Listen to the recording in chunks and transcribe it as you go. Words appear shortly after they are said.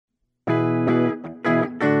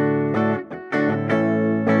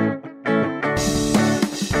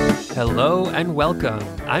Hello and welcome.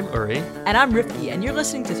 I'm Uri. And I'm Rivki, and you're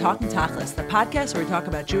listening to Talking Tachlis, the podcast where we talk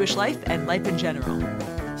about Jewish life and life in general.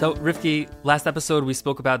 So, Rivki, last episode we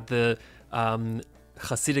spoke about the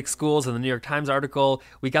Hasidic schools and the New York Times article.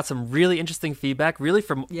 We got some really interesting feedback, really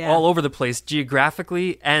from all over the place,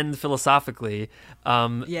 geographically and philosophically.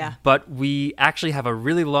 But we actually have a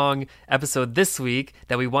really long episode this week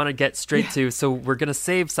that we want to get straight to, so we're going to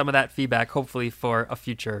save some of that feedback, hopefully, for a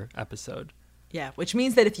future episode. Yeah, which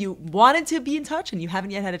means that if you wanted to be in touch and you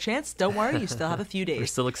haven't yet had a chance, don't worry, you still have a few days. We're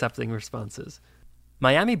still accepting responses.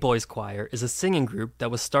 Miami Boys Choir is a singing group that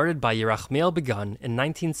was started by Yerachmiel Begun in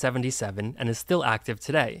 1977 and is still active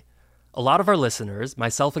today. A lot of our listeners,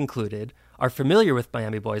 myself included, are familiar with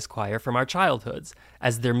Miami Boys Choir from our childhoods,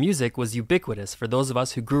 as their music was ubiquitous for those of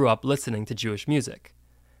us who grew up listening to Jewish music.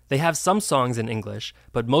 They have some songs in English,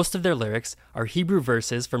 but most of their lyrics are Hebrew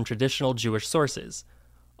verses from traditional Jewish sources.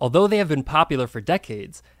 Although they have been popular for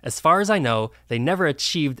decades, as far as I know, they never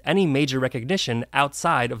achieved any major recognition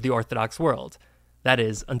outside of the Orthodox world. That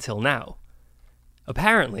is, until now.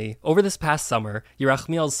 Apparently, over this past summer,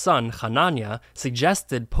 Yerachmiel's son, Hananya,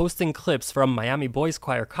 suggested posting clips from Miami Boys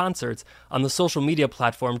Choir concerts on the social media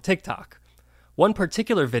platform TikTok. One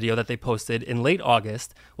particular video that they posted in late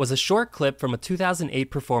August was a short clip from a 2008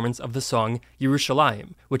 performance of the song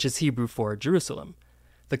Yerushalayim, which is Hebrew for Jerusalem.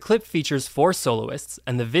 The clip features 4 soloists,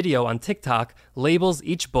 and the video on TikTok labels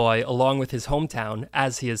each boy along with his hometown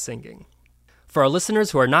as he is singing. For our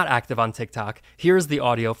listeners who are not active on TikTok, here is the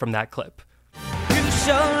audio from that clip.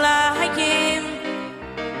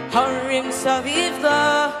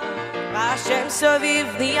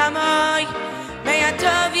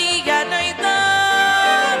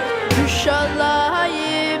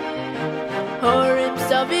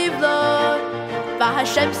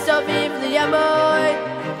 Hashem Soviv Liyamoy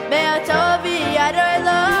Me'atovi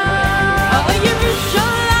Adoylom Oh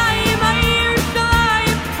Yerushalayim,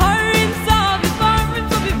 Yerushalayim Harim Soviv, Harim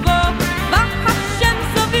Soviv Lo Hashem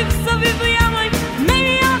Soviv, Soviv Liyamoy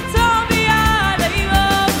Me'atovi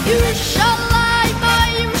Adoylom Yerushalayim, Yerushalayim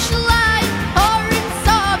Harim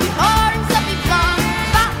Soviv, Harim Soviv Lo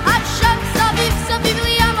Hashem Soviv, Soviv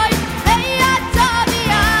Liyamoy Me'atovi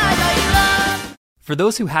Adoylom. For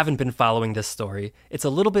those who haven't been following this story, it's a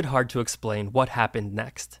little bit hard to explain what happened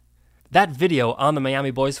next. That video on the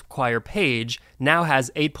Miami Boys Choir page now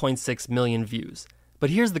has 8.6 million views. But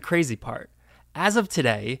here's the crazy part. As of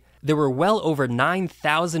today, there were well over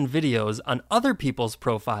 9,000 videos on other people's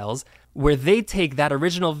profiles where they take that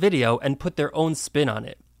original video and put their own spin on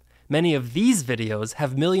it. Many of these videos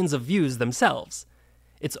have millions of views themselves.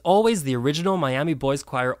 It's always the original Miami Boys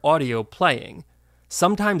Choir audio playing.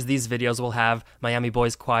 Sometimes these videos will have Miami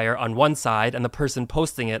Boys Choir on one side and the person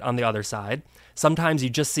posting it on the other side. Sometimes you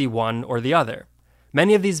just see one or the other.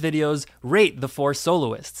 Many of these videos rate the 4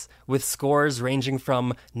 soloists, with scores ranging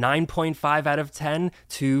from 9.5 out of 10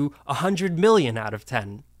 to 100 million out of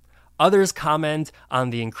 10. Others comment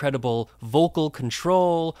on the incredible vocal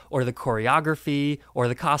control, or the choreography, or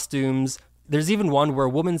the costumes. There's even one where a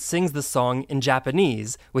woman sings the song in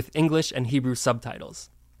Japanese with English and Hebrew subtitles.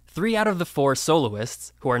 3 out of the 4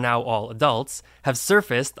 soloists, who are now all adults, have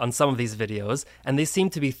surfaced on some of these videos, and they seem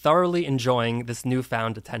to be thoroughly enjoying this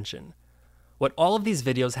newfound attention. What all of these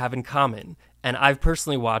videos have in common, and I've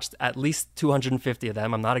personally watched at least 250 of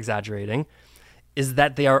them, I'm not exaggerating, is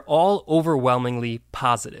that they are all overwhelmingly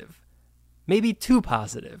positive. Maybe too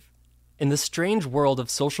positive. In the strange world of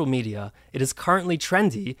social media, it is currently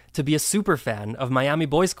trendy to be a superfan of Miami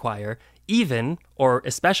Boys Choir, even, or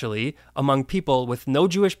especially, among people with no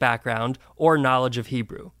Jewish background or knowledge of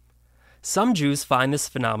Hebrew. Some Jews find this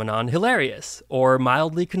phenomenon hilarious, or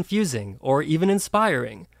mildly confusing, or even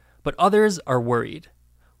inspiring, but others are worried.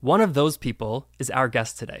 One of those people is our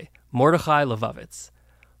guest today, Mordechai Levovitz.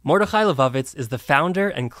 Mordechai Levovitz is the founder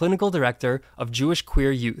and clinical director of Jewish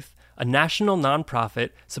Queer Youth, a national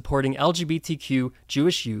nonprofit supporting LGBTQ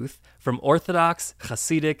Jewish youth from Orthodox,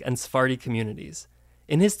 Hasidic, and Sephardi communities.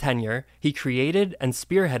 In his tenure, he created and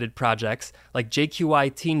spearheaded projects like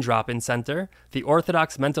JQI Teen Drop-In Center, the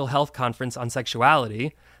Orthodox Mental Health Conference on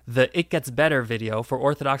Sexuality, the It Gets Better video for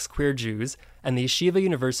Orthodox queer Jews, and the Yeshiva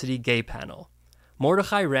University Gay Panel.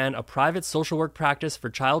 Mordechai ran a private social work practice for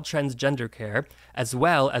child transgender care, as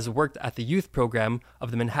well as worked at the youth program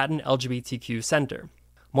of the Manhattan LGBTQ Center.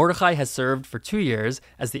 Mordechai has served for 2 years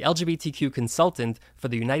as the LGBTQ consultant for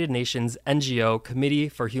the United Nations NGO Committee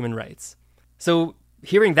for Human Rights. So,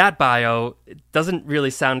 hearing that bio, it doesn't really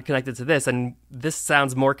sound connected to this, and this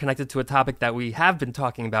sounds more connected to a topic that we have been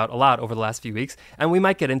talking about a lot over the last few weeks, and we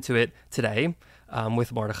might get into it today.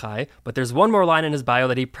 with Mordechai, but there's one more line in his bio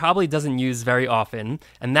that he probably doesn't use very often,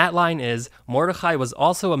 and that line is, Mordechai was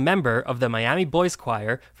also a member of the Miami Boys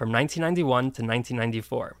Choir from 1991 to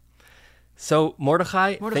 1994. So,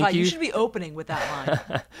 Mordechai, thank you. You should be opening with that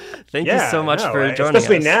line. Thank you so much for joining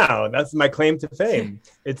especially us. now. That's my claim to fame.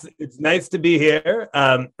 It's nice to be here.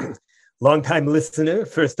 Long-time listener,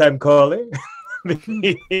 first-time caller.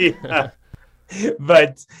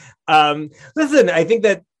 But listen, I think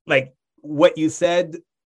that like what you said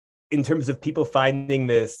in terms of people finding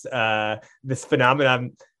this this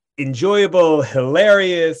phenomenon enjoyable,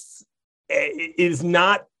 hilarious, is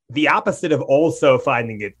not the opposite of also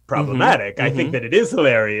finding it problematic. I think that it is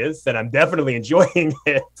hilarious and I'm definitely enjoying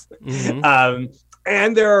it.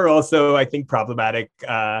 And there are also, I think, problematic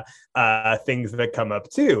things that come up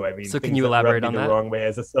too. I mean, so can you elaborate on that? The wrong way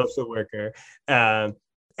as a social worker.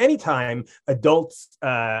 Anytime adults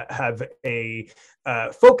have a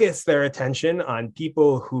focus their attention on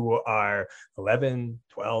people who are 11,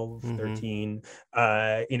 12, 13,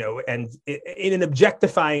 and in an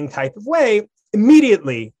objectifying type of way,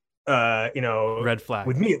 immediately, red flag.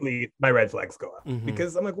 Immediately, my red flags go up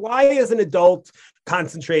because I'm like, why is an adult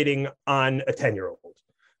concentrating on a 10-year-old?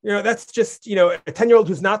 That's just, a 10-year-old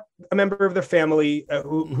who's not a member of their family,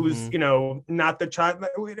 who's, not the child.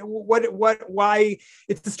 Why?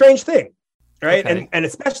 It's a strange thing, right? Okay. And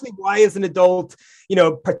especially why is an adult,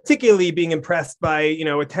 particularly being impressed by, a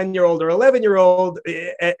 10-year-old or 11-year-old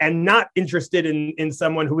and not interested in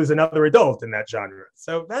someone who is another adult in that genre.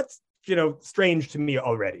 So that's, strange to me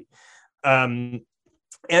already. And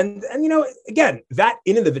again, that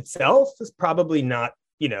in and of itself is probably not,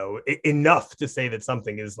 enough to say that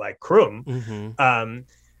something is like krum.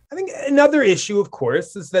 I think another issue, of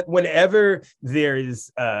course, is that whenever there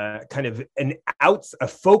is kind of a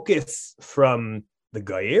focus from the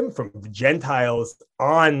Goyim, from the Gentiles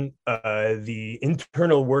on the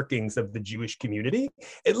internal workings of the Jewish community,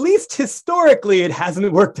 at least historically, it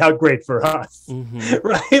hasn't worked out great for us,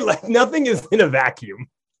 right? Like nothing is in a vacuum.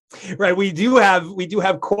 Right, we do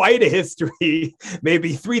have quite a history,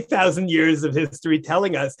 maybe 3,000 years of history,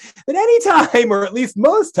 telling us that any time, or at least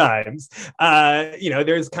most times,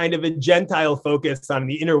 there's kind of a Gentile focus on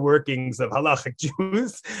the inner workings of halachic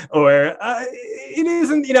Jews, or it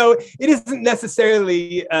isn't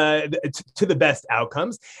necessarily to the best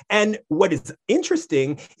outcomes. And what is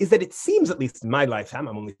interesting is that it seems, at least in my lifetime,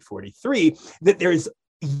 I'm only 43, that there is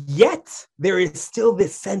still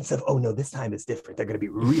this sense of, oh no, this time is different. They're going to be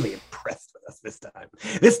really impressed with us this time.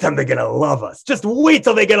 This time they're going to love us. Just wait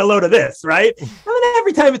till they get a load of this, right? And then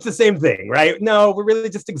every time it's the same thing, right? No, we're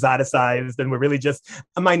really just exoticized and we're really just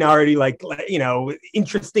a minority, like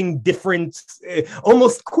interesting, different,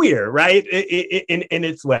 almost queer, right? In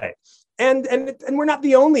its way. And we're not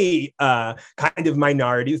the only kind of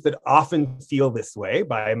minorities that often feel this way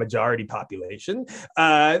by a majority population.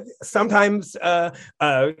 Sometimes,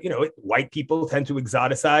 white people tend to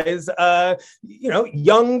exoticize,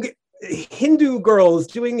 young Hindu girls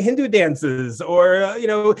doing Hindu dances, or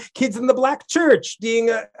kids in the black church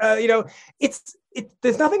being,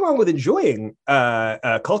 there's nothing wrong with enjoying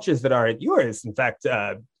cultures that aren't yours. In fact,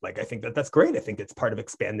 I think that's great. I think it's part of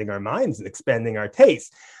expanding our minds and expanding our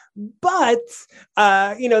tastes. But,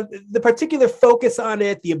 the particular focus on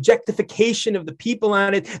it, the objectification of the people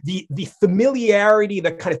on it, the familiarity,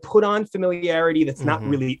 the kind of put on familiarity that's not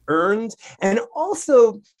really earned. And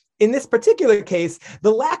also, in this particular case,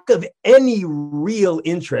 the lack of any real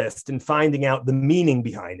interest in finding out the meaning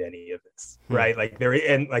behind any of this, right?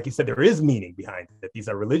 And like you said, there is meaning behind it. These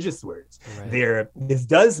are religious words. Right. This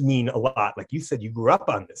does mean a lot. Like you said, you grew up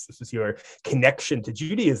on this. This was your connection to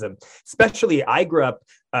Judaism. Especially, I grew up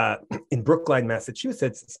in Brookline,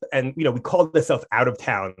 Massachusetts, and we called ourselves out of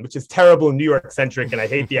town, which is terrible New York centric, and I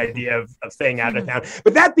hate the idea of saying out of town.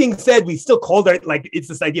 But that being said, we still called it it's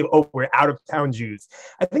this idea of we're out of town Jews.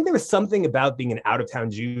 I think there was something about being an out of town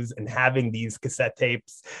Jews and having these cassette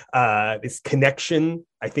tapes, this connection,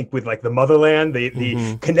 I think, with the motherland,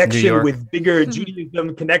 the connection with bigger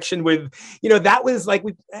Judaism, connection with that was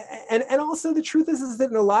and also the truth is that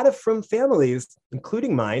in a lot of frum families,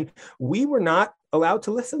 including mine, we were not allowed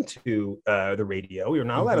to listen to the radio. We were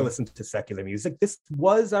not allowed to listen to secular music. This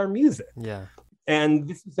was our music. Yeah. And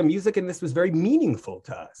this is the music, and this was very meaningful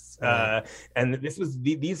to us. And this was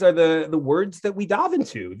these are the words that we dive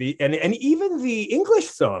into. And even the English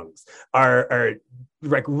songs are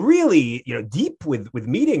really deep with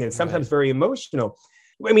meaning and sometimes very emotional.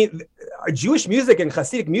 I mean, our Jewish music and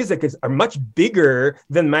Hasidic music are much bigger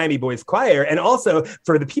than Miami Boys Choir. And also,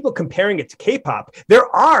 for the people comparing it to K-pop, there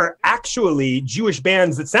are actually Jewish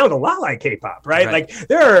bands that sound a lot like K-pop, right? Like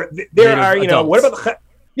there are, what about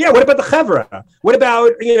Yeah, what about the Chevra? What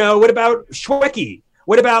about Shweki?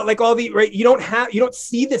 What about like all the, right? You don't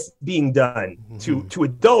see this being done to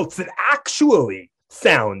adults that actually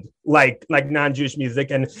sound like non-Jewish music.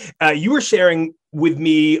 And you were sharing with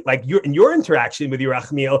me, like your interaction with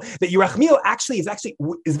Yerachmiel, that Yerachmiel actually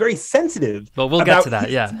is very sensitive. But we'll get to that.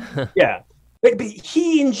 Yeah. Yeah. But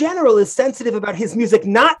he, in general, is sensitive about his music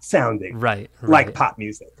not sounding like pop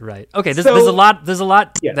music. Right. Okay. There's a lot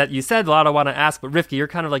that you said. A lot I want to ask, but Rivka, you're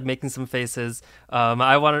kind of like making some faces.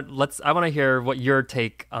 I want to hear what your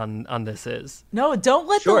take on this is. No, don't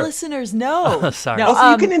let the listeners know. Sorry. No,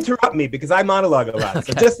 also, you can interrupt me because I monologue a lot.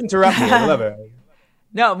 So just interrupt me. I love it.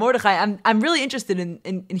 No, Mordechai, I'm really interested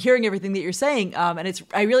in hearing everything that you're saying, and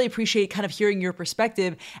I really appreciate kind of hearing your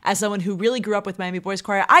perspective as someone who really grew up with Miami Boys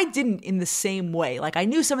Choir. I didn't in the same way. Like, I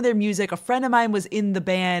knew some of their music. A friend of mine was in the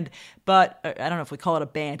band, but I don't know if we call it a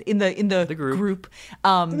band, in the group.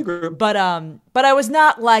 But I was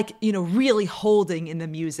not like, really holding in the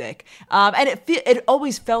music, and it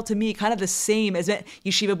always felt to me kind of the same as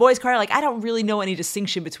Yeshiva Boys Choir. Like, I don't really know any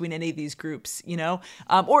distinction between any of these groups,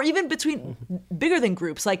 or even between bigger than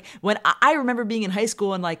groups. Like, when I remember being in high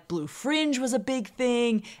school and like Blue Fringe was a big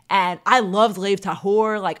thing, and I loved Lev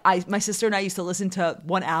Tahor. Like, my sister and I used to listen to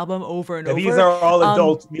one album over and over. These are all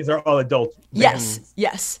adult. These are all adult. Yes,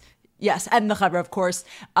 and the Chabra, of course.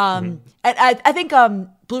 And I think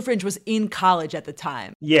Blue Fringe was in college at the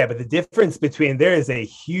time. Yeah, but there is a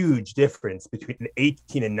huge difference between an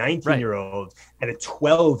 18 and 19-year-old and a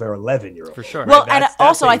 12 or 11-year-old. For sure. Well, and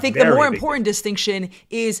also I think the more important distinction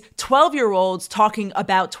is 12-year-olds talking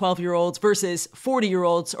about 12-year-olds versus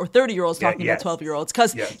 40-year-olds or 30-year-olds talking about 12-year-olds.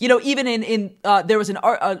 Because, even in there was an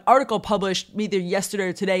article published either yesterday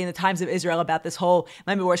or today in the Times of Israel about this whole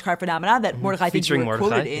Miami Boys Choir phenomenon that Mordechai thinks you were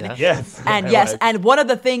quoted in. Yeah. Yes. And one of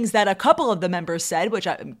the things that a couple of the members said, which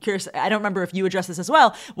I'm curious, I don't remember if you addressed this as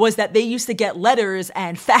well, was that they used to get letters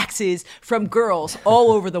and faxes from girls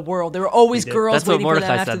all over the world. There were always girls waiting for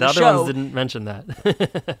them after the show. The other ones didn't mention that.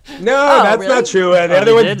 No, that's not true. And the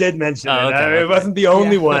other ones did mention it. Okay. It wasn't the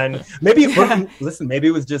only one. Maybe maybe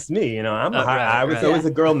it was just me. I was always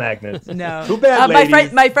a girl magnet. No. Too bad,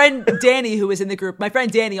 ladies. My friend Danny, who was in the group,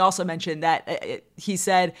 also mentioned that he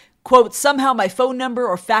said, quote, somehow my phone number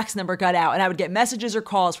or fax number got out and I would get messages or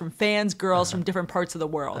calls from fans, girls from different parts of the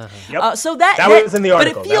world. Yep. So that was in the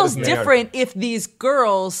article. But it feels different if these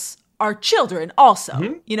girls are children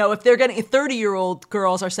also. If they're getting 30-year-old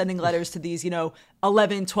girls are sending letters to these,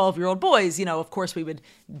 11, 12-year-old boys, of course we would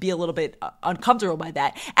be a little bit uncomfortable by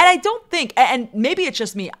that. And I don't think, and maybe it's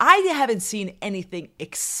just me, I haven't seen anything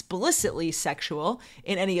explicitly sexual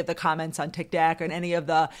in any of the comments on TikTok or in any of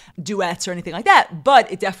the duets or anything like that,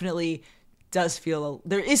 but it definitely does feel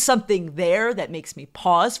there is something there that makes me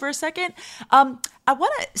pause for a second. I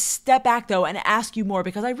want to step back though and ask you more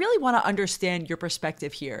because I really want to understand your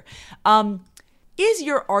perspective here. Is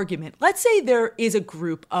your argument, let's say there is a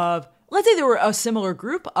group of, let's say there were a similar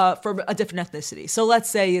group from a different ethnicity. So let's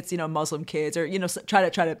say it's, Muslim kids or, try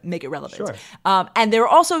to make it relevant. Sure. And they're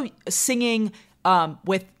also singing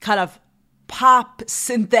with kind of pop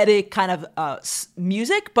synthetic kind of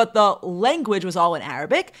music, but the language was all in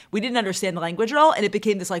Arabic. We didn't understand the language at all, and it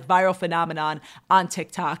became this like viral phenomenon on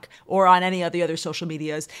TikTok or on any of the other social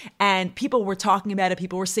medias. And people were talking about it,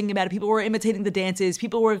 people were singing about it, people were imitating the dances,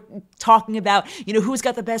 people were talking about, who's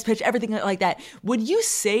got the best pitch, everything like that. Would you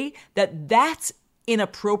say that that's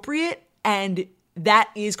inappropriate and that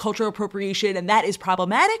is cultural appropriation and that is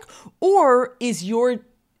problematic? Or is your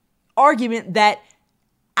argument that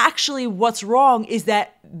actually what's wrong is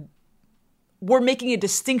that we're making a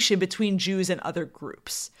distinction between Jews and other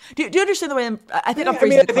groups? Do you understand the way I think I'm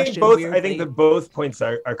phrasing the question weirdly? I think that both points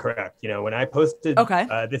are correct. When I posted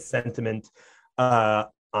this sentiment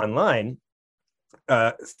online,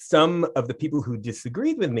 some of the people who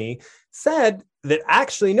disagreed with me said that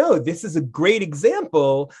actually, no, this is a great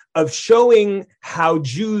example of showing how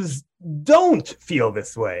Jews don't feel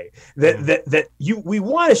this way, that we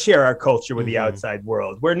want to share our culture with the outside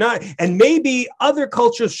world. We're not, and maybe other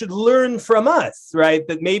cultures should learn from us, right?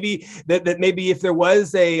 That maybe if there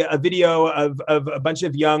was a video of a bunch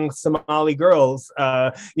of young Somali girls,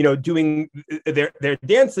 doing their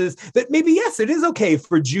dances, that maybe, yes, it is okay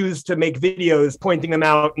for Jews to make videos pointing them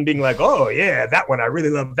out and being like, oh yeah, that one, I really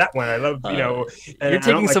love that one. I love, you're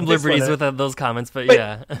taking some liberties with those comments, but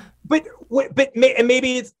yeah. But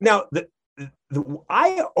maybe it's now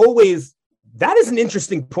I always that is an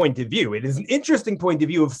interesting point of view. It is an interesting point of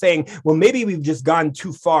view of saying, well, maybe we've just gone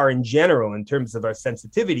too far in general in terms of our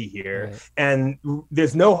sensitivity here, right. And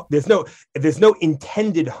there's no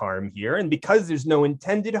intended harm here, and because there's no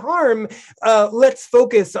intended harm, let's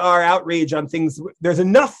focus our outrage on things. There's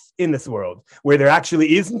enough in this world where there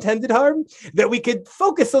actually is intended harm that we could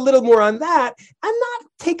focus a little more on that and not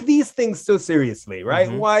take these things so seriously, right?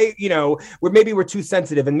 Mm-hmm. Why, maybe we're too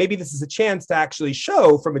sensitive, and maybe this is a chance to actually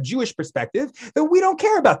show from a Jewish perspective that we don't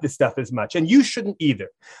care about this stuff as much, and you shouldn't either.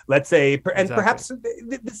 Let's say, and perhaps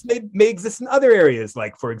this may exist in other areas,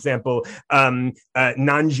 like, for example,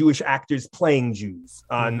 non-Jewish actors playing Jews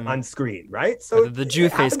on screen, right? So the Jew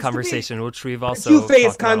face conversation, which we've also Jew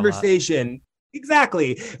face conversation.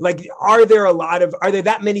 Exactly. Like, are there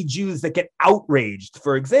that many Jews that get outraged,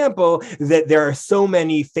 for example, that there are so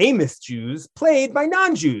many famous Jews played by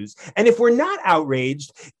non-Jews? And if we're not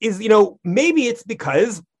outraged, maybe it's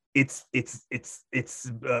because it's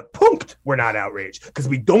punked. We're not outraged because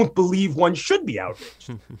we don't believe one should be outraged.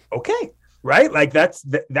 Okay. Right? Like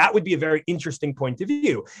that would be a very interesting point of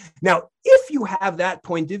view. Now, if you have that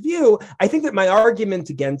point of view, I think that my argument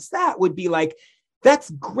against that would be like,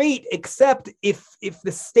 that's great, except if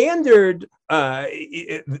the standard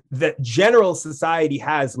that general society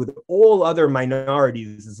has with all other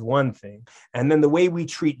minorities is one thing, and then the way we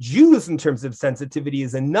treat Jews in terms of sensitivity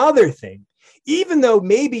is another thing, even though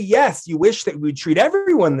maybe, yes, you wish that we would treat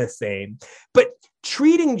everyone the same, but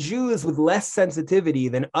treating Jews with less sensitivity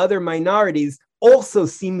than other minorities also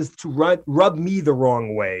seems to rub me the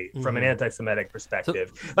wrong way from an anti-Semitic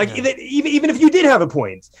perspective. Even if you did have a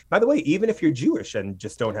point. By the way, even if you're Jewish and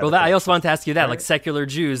just don't have. Well, I also want to ask you that, like secular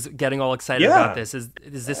Jews getting all excited about this. Is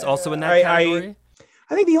this also in that category?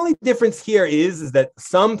 I think the only difference here is that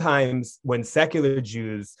sometimes when secular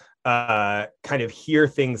Jews kind of hear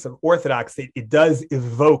things of Orthodox, it does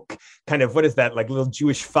evoke kind of, what is that, like little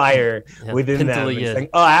Jewish fire within them. Saying,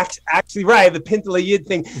 actually, right, the Pintele Yid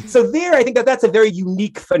thing. So there, I think that's a very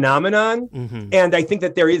unique phenomenon. And I think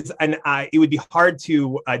that there is it would be hard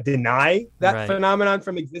to deny that phenomenon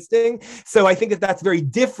from existing. So I think that's very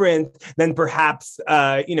different than perhaps,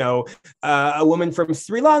 a woman from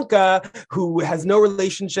Sri Lanka who has no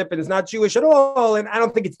relationship and is not Jewish at all. And I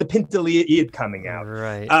don't think it's the Pintele Yid coming out.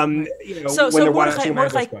 Right. So Mordechai,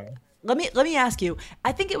 let me ask you,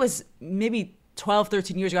 I think it was maybe 12,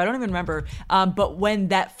 13 years ago, I don't even remember, but when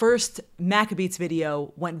that first Maccabeats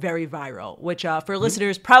video went very viral, which for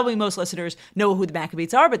listeners, probably most listeners know who the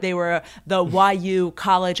Maccabeats are, but they were the YU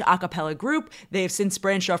college a cappella group. They have since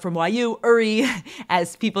branched off from YU. Uri,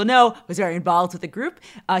 as people know, was very involved with the group.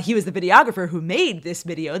 He was the videographer who made this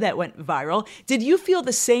video that went viral. Did you feel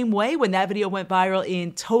the same way when that video went viral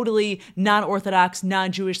in totally non-Orthodox,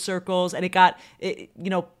 non-Jewish circles, and it got,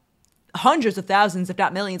 hundreds of thousands, if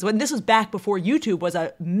not millions, when this was back before YouTube was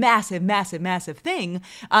a massive, massive, massive thing,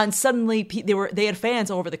 and suddenly they had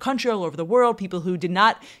fans all over the country, all over the world, people who did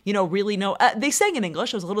not, really know. They sang in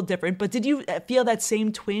English, it was a little different, but did you feel that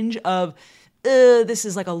same twinge of, this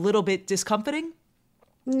is like a little bit discomforting?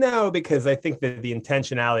 No, because I think that the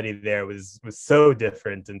intentionality there was so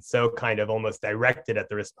different and so kind of almost directed at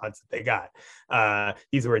the response that they got.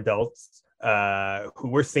 These were adults who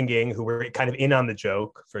were singing, who were kind of in on the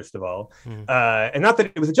joke, first of all. And not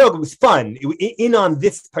that it was a joke, it was fun. In on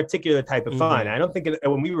this particular type of fun. I don't think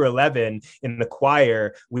when we were 11 in the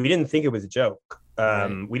choir, we didn't think it was a joke.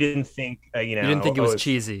 We didn't think, You didn't think it was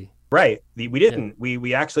cheesy. Right. We didn't. Yeah.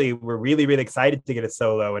 We actually were really, really excited to get a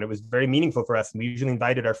solo, and it was very meaningful for us. And we usually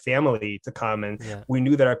invited our family to come, and we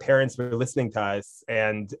knew that our parents were listening to us,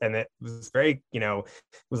 and it was very, it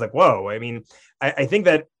was like, whoa. I mean, I think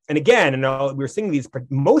that, and again, we were singing these,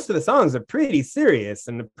 most of the songs are pretty serious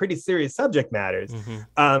and pretty serious subject matters.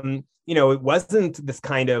 It wasn't this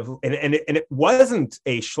kind of, and it wasn't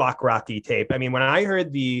a schlock rocky tape. I mean, when I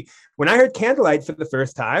heard Candlelight for the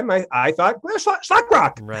first time, I thought, well, schlock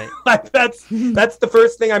rock. Right. Like that's the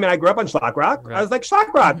first thing. I mean, I grew up on schlock rock. Right. I was like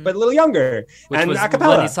schlock rock, but a little younger. Which and was a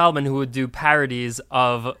cappella. Lenny Solomon, who would do parodies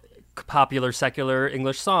of popular secular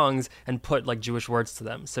English songs and put like Jewish words to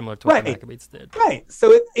them, similar to what the Maccabeats did. Right.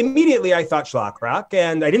 So immediately I thought schlock rock,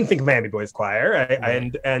 and I didn't think Miami Boys Choir.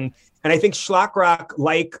 And I think schlock rock,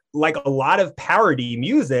 like a lot of parody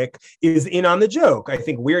music, is in on the joke. I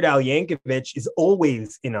think Weird Al Yankovic is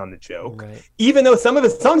always in on the joke, even though some of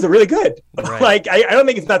his songs are really good. Like I don't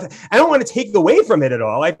think it's not. I don't want to take away from it at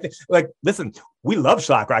all. Listen, we love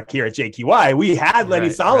schlock rock here at JQY. We had Lenny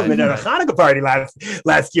Solomon at a Hanukkah party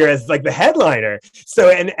last year as like the headliner. So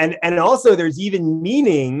and also there's even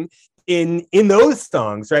meaning in those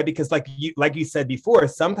songs, right? Because like you said before,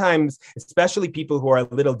 sometimes, especially people who are a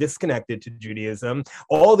little disconnected to Judaism,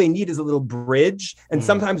 all they need is a little bridge, and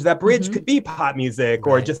sometimes that bridge could be pop music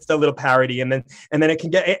or just a little parody, and then it can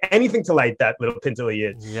get anything to light that little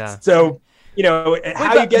pintilly. Yeah. So how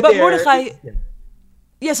you get there. Mordechai,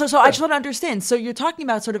 yeah. So I just want to understand. So you're talking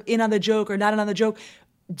about sort of in on the joke or not in on the joke.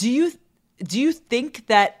 Do you think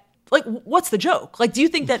that? Like, what's the joke? Like, do you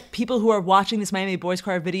think that people who are watching this Miami Boys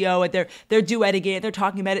Choir video and they're duetting it, they're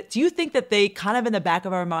talking about it, do you think that they kind of in the back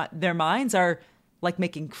of their minds are like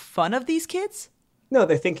making fun of these kids? No,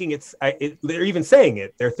 they're thinking they're even saying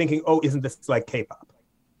it. They're thinking, oh, isn't this like K-pop?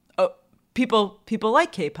 Oh, people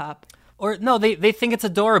like K-pop. Or no, they think it's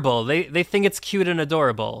adorable. They think it's cute and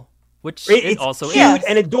adorable. Which it's also cute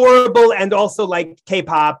and adorable, and also like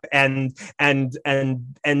K-pop and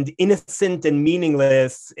innocent and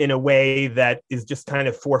meaningless in a way that is just kind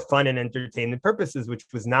of for fun and entertainment purposes, which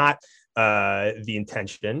was not the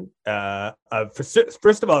intention.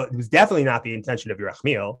 First of all, it was definitely not the intention of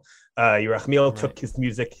Yerachmiel. Yerachmiel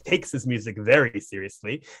takes his music very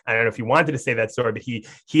seriously. I don't know if you wanted to say that story, but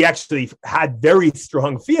he actually had very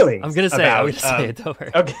strong feelings. I'm going to say it. Don't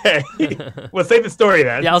worry. Okay. Well, say the story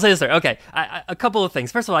then. Yeah, I'll say the story. Okay. A couple of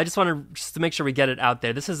things. First of all, I just want to make sure we get it out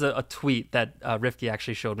there. This is a tweet that Rifki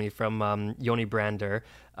actually showed me from Yoni Brander,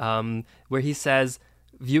 where he says,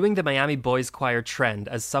 viewing the Miami Boys Choir trend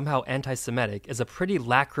as somehow anti-Semitic is a pretty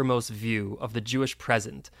lachrymose view of the Jewish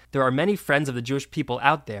present. There are many friends of the Jewish people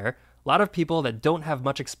out there, a lot of people that don't have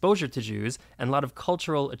much exposure to Jews, and a lot of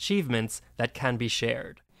cultural achievements that can be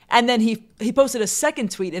shared. And then he posted a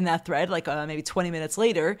second tweet in that thread, like maybe 20 minutes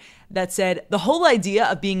later, that said, the whole idea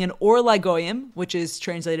of being an Or LaGoyim, which is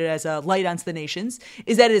translated as a light unto the nations,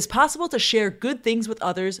 is that it is possible to share good things with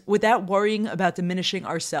others without worrying about diminishing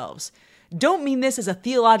ourselves. Don't mean this as a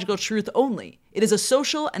theological truth only. It is a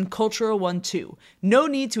social and cultural one too. No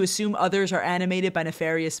need to assume others are animated by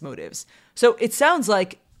nefarious motives. So it sounds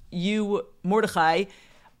like you, Mordechai,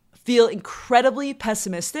 feel incredibly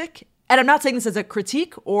pessimistic, and I'm not saying this as a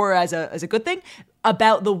critique or as a good thing,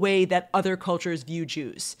 about the way that other cultures view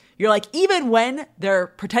Jews. You're like, even when they're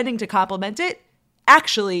pretending to compliment it,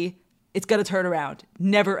 actually, it's going to turn around.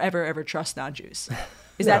 Never, ever, ever trust non-Jews.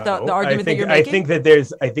 Is that the argument that you're making? I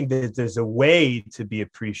think that there's a way to be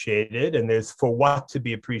appreciated, and there's for what to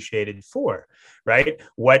be appreciated for, right?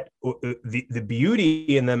 What the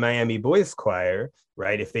beauty in the Miami Boys Choir,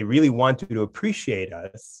 right? If they really wanted to appreciate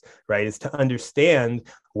us, right, is to understand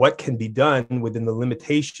what can be done within the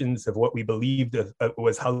limitations of what we believed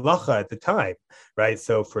was halacha at the time, right?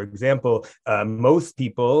 So, for example, most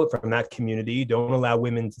people from that community don't allow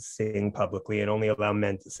women to sing publicly and only allow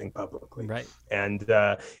men to sing publicly, right? And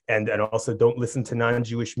also don't listen to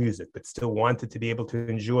non-Jewish music, but still wanted to be able to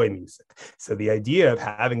enjoy music. So the idea of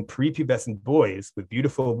having prepubescent boys with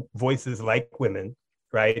beautiful voices like women,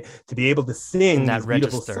 right, to be able to sing these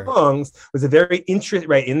beautiful songs was a very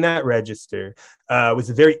in that register, was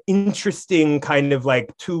a very interesting kind of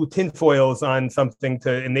like two tinfoils on something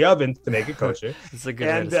in the oven to make it kosher. It's a good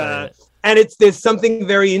way to say it. And there's something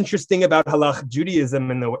very interesting about Halach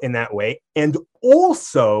Judaism in that way, and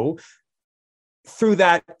also through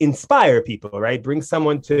that inspire people, right? Bring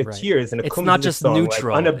someone to tears. And it's not just song,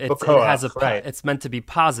 neutral. Like, it's meant to be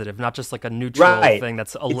positive, not just like a neutral thing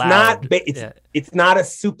that's allowed. It's not a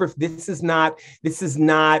super. This is not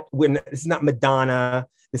Madonna.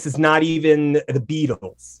 This is not even the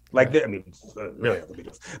Beatles. Like, I mean, really not the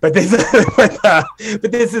Beatles. But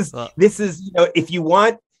this is if you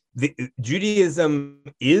want. Judaism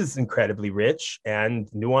is incredibly rich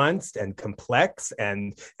and nuanced and complex,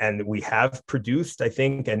 and we have produced, I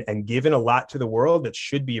think, and given a lot to the world that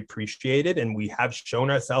should be appreciated, and we have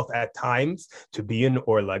shown ourselves at times to be an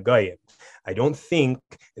Or LaGoyim. I don't think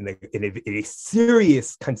in a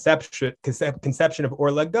serious conception of Or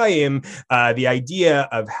LaGoyim, the idea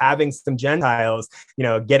of having some Gentiles,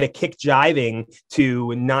 get a kick jiving to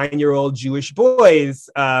 9-year-old Jewish boys,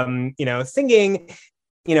 singing.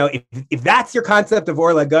 If that's your concept of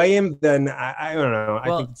Or LaGoyim, then I don't know.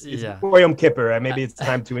 I think it's for Yom Kippur. Maybe it's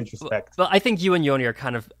time to introspect. Well, I think you and Yoni are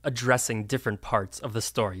kind of addressing different parts of the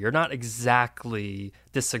story. You're not exactly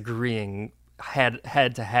disagreeing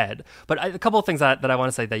head to head, but a couple of things that I want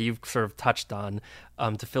to say that you've sort of touched on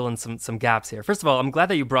to fill in some gaps here. First of all, I'm glad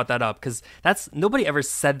that you brought that up, because nobody ever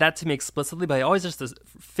said that to me explicitly, but I always just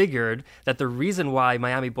figured that the reason why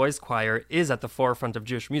Miami Boys Choir is at the forefront of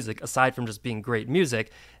Jewish music, aside from just being great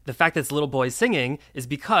music, the fact that it's little boys singing is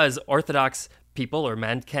because Orthodox people or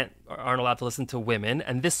men aren't allowed to listen to women,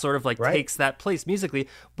 and this sort of like Right. takes that place musically,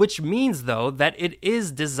 which means though that it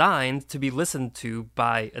is designed to be listened to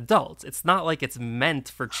by adults. It's not like it's meant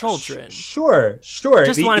for children. Sure.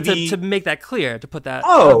 Just wanted to make that clear, to put that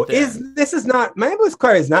Oh, out there. this is not Miami Boys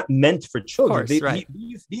Choir is not meant for children. Of course, right.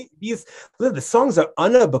 The songs are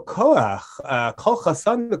Ana B'Koach, Kol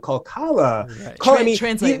Chasan Kol Kala. Right.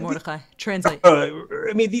 Translate, Mordechai. Translate.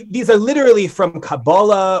 These are literally from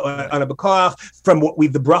Kabbalah, Ana B'Koach, from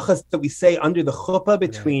the brachas that we say under the chuppah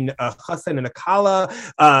between Chasan and Akala.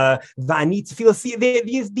 V'ani Tefillah. See,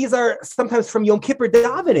 these are sometimes from Yom Kippur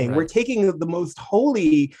davening. Right. We're taking the most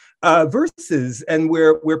holy verses and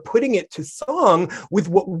we're putting it to song with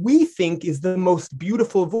what we think is the most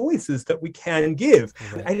beautiful voices that we can give.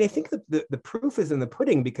 Right. And I think that the proof is in the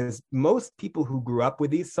pudding, because most people who grew up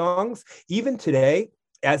with these songs, even today,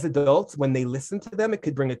 as adults, when they listen to them, it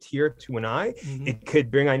could bring a tear to an eye. Mhm. It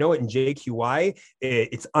could bring, I know it in JQY,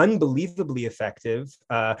 it's unbelievably effective.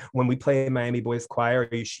 When we play Miami Boys Choir or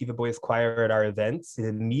Yeshiva Boys Choir at our events, it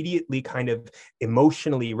immediately kind of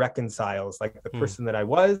emotionally reconciles, like the person that I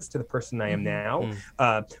was to the person I am now.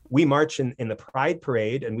 We march in the Pride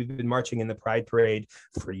Parade, and we've been marching in the Pride Parade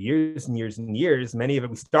for years and years and years. Many of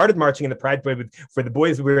it, we started marching in the Pride Parade for the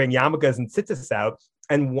boys wearing yarmulkes and tzitzis out.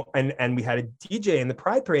 And we had a DJ in the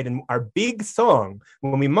Pride Parade, and our big song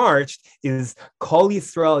when we marched is Kol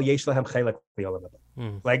Yisrael Yesh Lahem Chelek V'Olam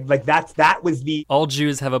Haba. Like that was the All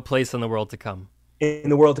Jews have a place in the world to come. in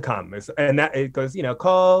the world to come, and that it goes,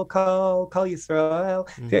 Kol Yisrael.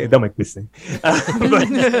 Don't make me sing.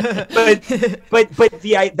 But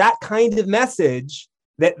that kind of message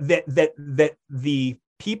that the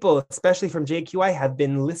people, especially from JQI, have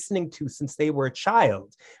been listening to since they were a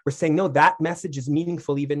child. We're saying, no, that message is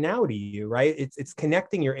meaningful even now to you, right? It's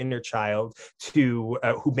connecting your inner child to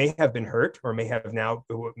who may have been hurt or may have now,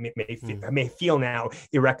 may feel now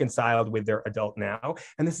irreconciled with their adult now.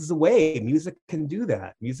 And this is a way music can do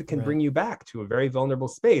that. Music can bring you back to a very vulnerable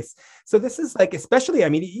space. So this is like, especially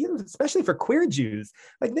for queer Jews,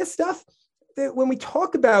 like this stuff, when we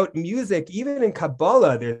talk about music, even in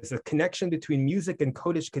Kabbalah, there's a connection between music and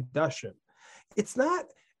Kodesh Kedushim. It's not.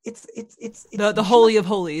 It's the Holy of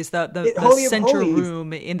Holies, the Holy of center Holies.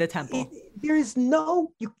 room in the temple.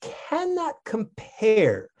 You cannot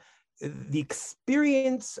compare the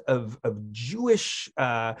experience of Jewish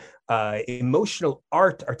emotional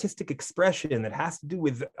artistic expression that has to do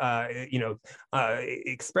with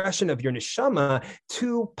expression of your neshama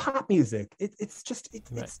to pop music.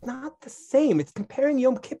 It's not the same. It's comparing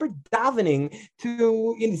Yom Kippur davening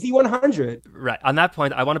to Z100. Right. On that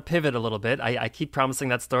point, I want to pivot a little bit. I keep promising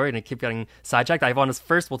that story and I keep getting sidetracked. I want to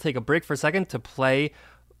first, we'll take a break for a second to play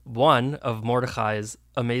one of Mordechai's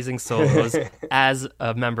amazing solos as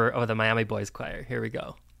a member of the Miami Boys Choir. Here we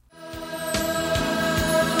go.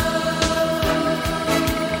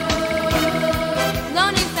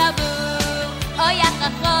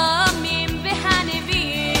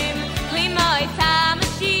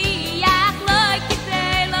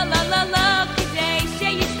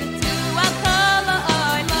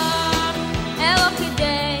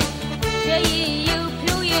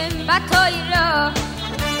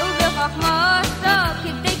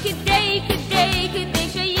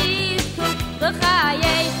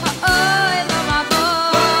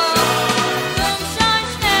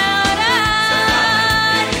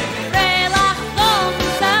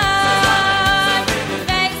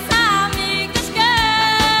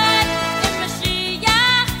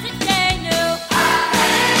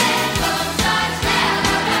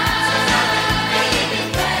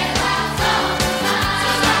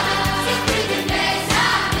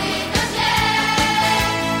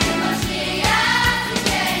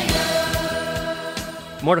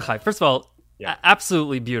 Mordechai, first of all,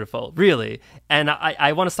 absolutely beautiful, really. And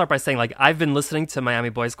I want to start by saying, like, I've been listening to Miami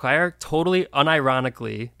Boys Choir totally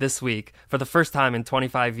unironically this week for the first time in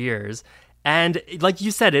 25 years. And like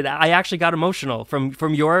you said, I actually got emotional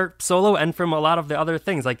from your solo and from a lot of the other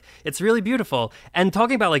things. Like, it's really beautiful. And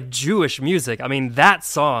talking about like Jewish music, I mean, that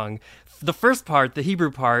song, the first part, the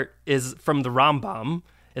Hebrew part, is from the Rambam.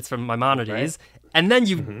 It's from Maimonides. Right. And then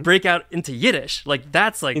you break out into Yiddish. Like,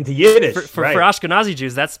 that's like... Into Yiddish, for Ashkenazi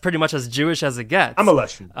Jews, that's pretty much as Jewish as it gets. I'm a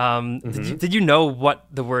Lashon. Did you know what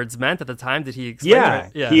the words meant at the time? Did he explain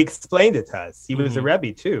it? Yeah, he explained it to us. He was a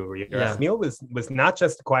Rebbe, too. Rasmiel was not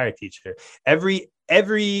just a choir teacher. Every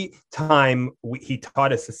time he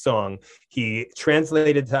taught us a song, he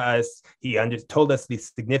translated to us, he told us the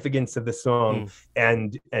significance of the song,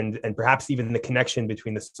 and perhaps even the connection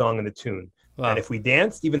between the song and the tune. Wow. And if we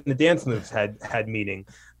danced, even the dance moves had meaning.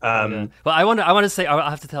 Well, I want to say, I'll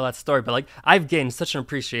have to tell that story, but like I've gained such an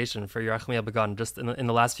appreciation for Yerachmiel Begun just in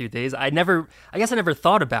the last few days. I guess I never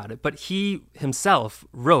thought about it, but he himself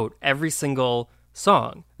wrote every single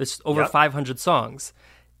song. There's over 500 songs.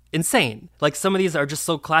 Insane. Like some of these are just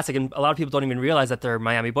so classic, and a lot of people don't even realize that they're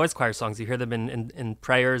Miami Boys Choir songs. You hear them in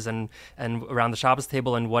prayers and around the Shabbos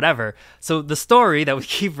table and whatever. So the story that we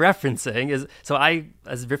keep referencing is, so I,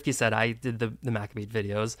 as Rivki said, I did the Maccabeat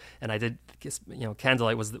videos, and I did,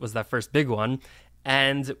 Candlelight was that first big one.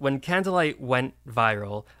 And when Candlelight went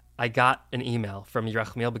viral, I got an email from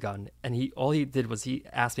Yerachmiel Begun, and all he did was he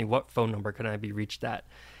asked me what phone number can I be reached at.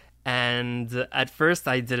 And at first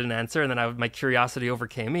I didn't answer, and then my curiosity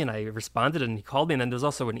overcame me, and I responded, and he called me. And then there's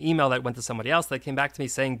also an email that went to somebody else that came back to me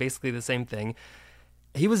saying basically the same thing.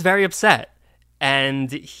 He was very upset,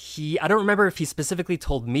 and I don't remember if he specifically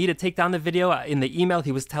told me to take down the video. In the email,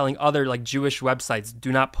 he was telling other like Jewish websites,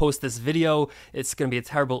 do not post this video. It's going to be a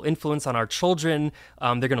terrible influence on our children.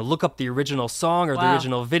 They're going to look up the original song or the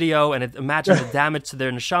original video, and imagine the damage to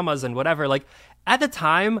their neshamas and whatever. Like at the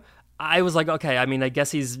time, I was like, okay, I mean, I guess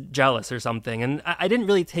he's jealous or something. And I didn't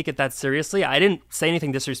really take it that seriously. I didn't say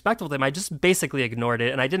anything disrespectful to him. I just basically ignored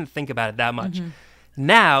it, and I didn't think about it that much. Mm-hmm.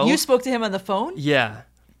 Now... You spoke to him on the phone? Yeah.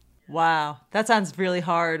 Wow. That sounds really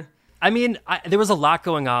hard. I mean, there was a lot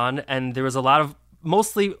going on, and there was a lot of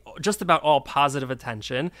mostly just about all positive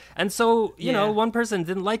attention. And so, you know, one person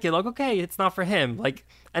didn't like it. Like, okay, it's not for him. Like,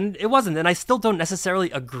 and it wasn't. And I still don't necessarily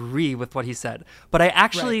agree with what he said. But I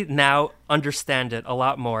actually now understand it a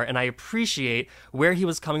lot more, and I appreciate where he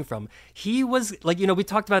was coming from. He was like, we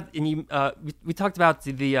talked about we talked about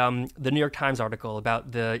the New York Times article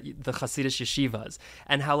about the Hasidic yeshivas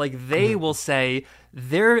and how like they will say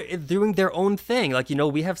they're doing their own thing. Like,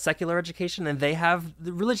 we have secular education and they have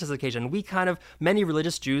the religious education. Many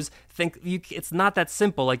religious Jews think it's not that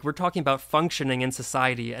simple. Like, we're talking about functioning in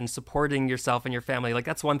society and supporting yourself and your family. Like,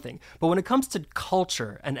 that's one thing. But when it comes to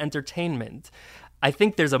culture and entertainment, I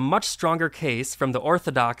think there's a much stronger case from the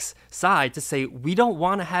Orthodox side to say we don't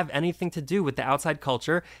want to have anything to do with the outside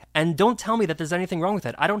culture, and don't tell me that there's anything wrong with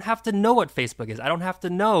it. I don't have to know what Facebook is. I don't have to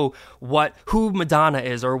know who Madonna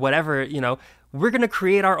is or whatever, We're going to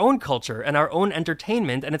create our own culture and our own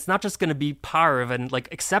entertainment, and it's not just going to be parv and like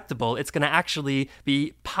acceptable. It's going to actually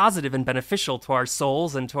be positive and beneficial to our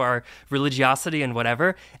souls and to our religiosity and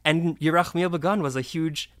whatever. And Yerachmiel Begun was a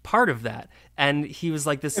huge part of that. And he was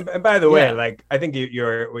like this. And by the way, like, I think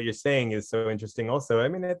what you're saying is so interesting also. I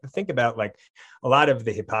mean, I have to think about like a lot of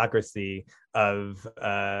the hypocrisy of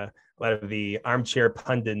a lot of the armchair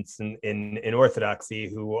pundits in Orthodoxy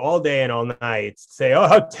who all day and all night say, oh,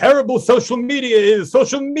 how terrible social media is.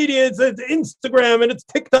 Social media is Instagram and it's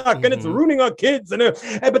TikTok and it's ruining our kids.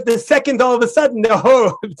 But the second all of a sudden,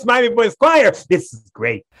 it's Miami Boys Choir. This is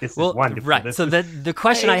great. This is wonderful. Right. So the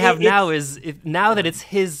question I have now is, now that it's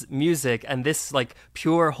his music and this like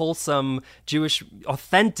pure, wholesome,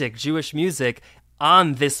 authentic Jewish music,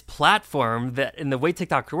 on this platform, that in the way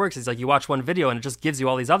TikTok works is like you watch one video and it just gives you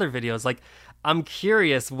all these other videos. Like, I'm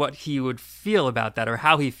curious what he would feel about that, or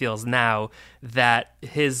how he feels now that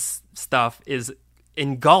his stuff is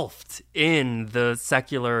engulfed in the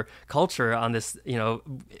secular culture on this,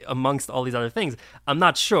 amongst all these other things. I'm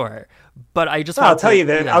not sure, but I just I'll tell you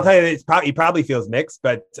that he probably feels mixed,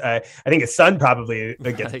 but I think his son probably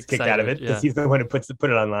gets kicked out of it because he's the one who put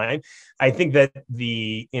it online. I think that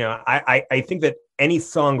I think that any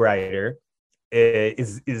songwriter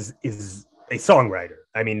is a songwriter.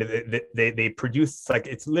 I mean, they produce, like,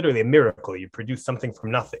 it's literally a miracle. You produce something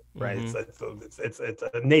from nothing, right? Mm-hmm. It's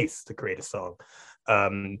a nace to create a song.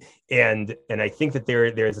 And I think that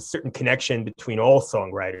there is a certain connection between all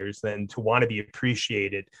songwriters and to want to be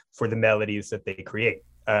appreciated for the melodies that they create.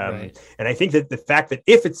 And I think that the fact that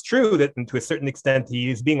if it's true that to a certain extent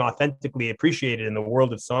he is being authentically appreciated in the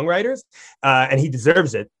world of songwriters, and he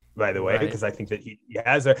deserves it, by the way, because I think that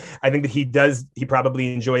I think that he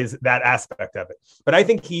probably enjoys that aspect of it. But I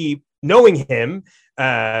think knowing him,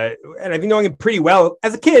 and I've been knowing him pretty well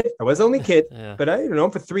as a kid. I was only a kid, but I know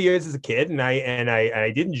him for 3 years as a kid, and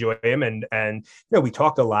I did enjoy him, and we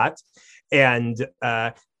talked a lot, and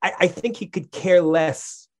I think he could care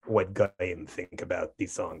less what Goyim think about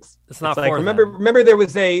these songs. It's not like, for remember there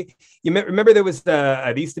was there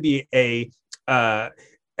used to be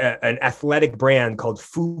an athletic brand called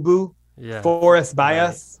Fubu, For Us By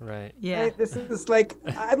Us. Right. Yeah. This is like,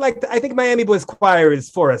 I think Miami Boys Choir is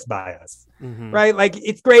For Us By Us. Mm-hmm. Right? Like,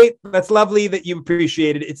 it's great. That's lovely that you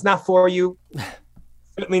appreciate it. It's not for you.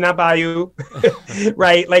 Certainly not Bayou,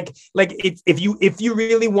 right? Like it's if you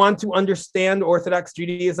really want to understand Orthodox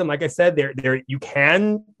Judaism, like I said, there you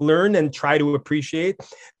can learn and try to appreciate,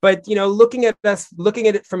 but looking at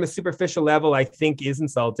it from a superficial level, I think is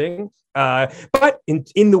insulting. But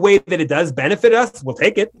in the way that it does benefit us, we'll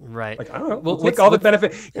take it. Right. Like, I don't know. We'll take all the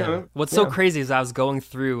benefit. What's so crazy is I was going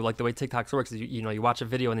through like the way TikTok works. Is you watch a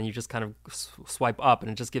video and then you just kind of swipe up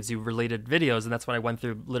and it just gives you related videos, and that's when I went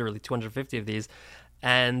through literally 250 of these.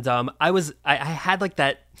 And I had like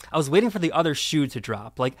that. I was waiting for the other shoe to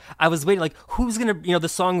drop. Like I was waiting, like who's gonna, the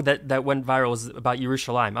song that went viral was about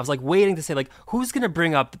Yerushalayim. I was like waiting to say like who's gonna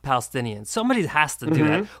bring up the Palestinians. Somebody has to do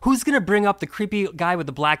that. Who's gonna bring up the creepy guy with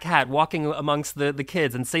the black hat walking amongst the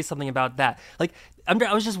kids and say something about that? Like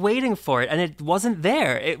I was just waiting for it, and it wasn't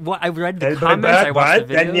there. I read the comments. I watched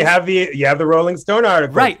the videos. Then you have the Rolling Stone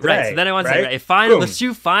article, right? Today, right. So then I wanted to say, the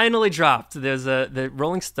shoe finally dropped. There's the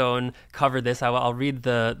Rolling Stone covered this. I'll read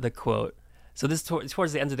the quote. So this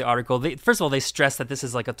towards the end of the article. First of all, they stress that this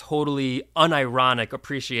is like a totally unironic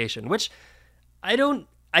appreciation, which I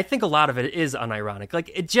think a lot of it is unironic.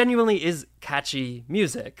 Like it genuinely is catchy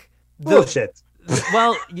music. Bullshit.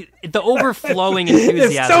 Well, the overflowing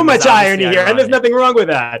enthusiasm. There's so much irony here, and there's nothing wrong with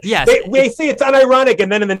that. Yes, they say it's unironic,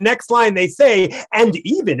 and then in the next line they say, and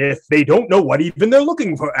even if they don't know what even they're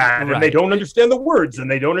looking for, and they don't understand the words, and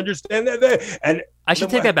they don't understand and I should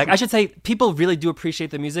take that back. I should say people really do appreciate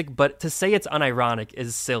the music, but to say it's unironic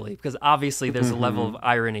is silly because obviously there's a level of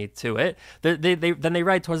irony to it. Then they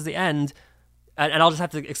write towards the end, and I'll just have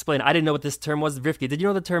to explain. I didn't know what this term was. Rivki, did you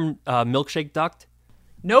know the term milkshake duct?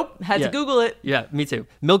 Nope, had to Google it. Yeah, me too.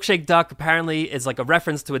 Milkshake Duck apparently is like a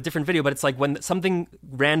reference to a different video, but it's like when something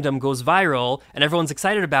random goes viral and everyone's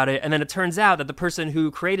excited about it, and then it turns out that the person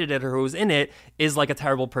who created it or who was in it is like a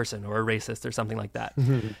terrible person or a racist or something like that.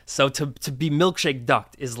 So to be milkshake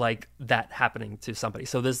ducked is like that happening to somebody.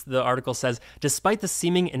 So the article says, despite the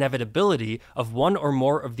seeming inevitability of one or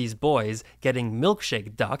more of these boys getting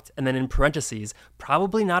milkshake ducked, and then in parentheses,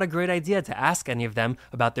 probably not a great idea to ask any of them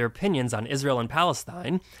about their opinions on Israel and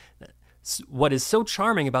Palestine. What is so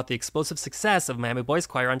charming about the explosive success of Miami Boys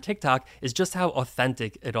Choir on TikTok is just how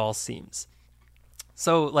authentic it all seems.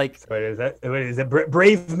 So, like, what is that? What is it?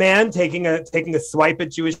 Brave man taking a swipe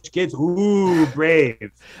at Jewish kids? Ooh,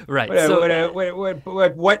 brave! Right.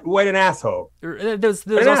 What an asshole! There's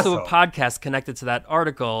also a podcast connected to that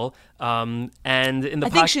article, and in the I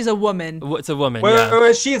think she's a woman. It's a woman.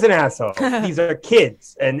 Well, she's an asshole. These are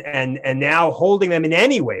kids, and now holding them in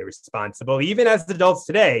any way responsible, even as adults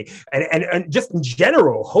today, and just in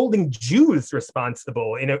general, holding Jews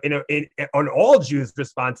responsible, on all Jews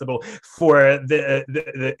responsible for the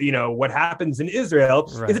what happens in Israel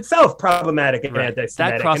is itself problematic and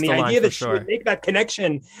anti-Semitic. And the idea that she would make that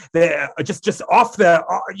connection, just off the,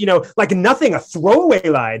 like nothing, a throwaway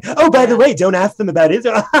line. Oh, by the way, don't ask them about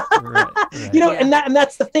Israel. And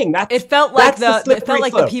that's the thing. It felt like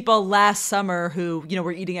the people last summer who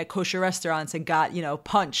were eating at kosher restaurants and got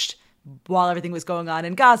punched while everything was going on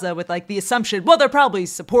in Gaza with like the assumption, well, they're probably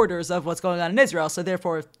supporters of what's going on in Israel, so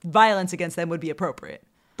therefore violence against them would be appropriate.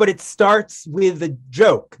 But it starts with a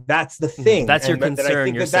joke. That's the thing. That's your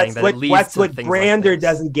concern. You're saying that that's what Brander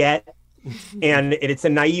doesn't get, and it's a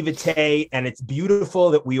naivete, and it's beautiful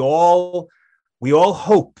that we all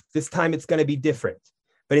hope this time it's going to be different,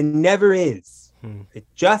 but it never is. It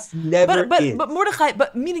just never is. But Mordechai,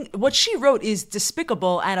 meaning what she wrote is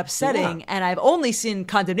despicable and upsetting, and I've only seen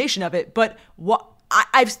condemnation of it. But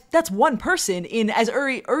that's one person as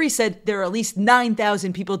Uri said, there are at least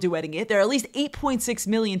 9,000 people duetting it. There are at least 8.6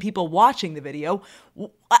 million people watching the video.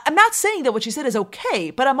 I'm not saying that what she said is okay,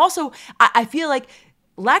 but I feel like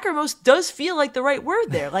lachrymose does feel like the right word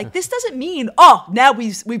there. Like, this doesn't mean, now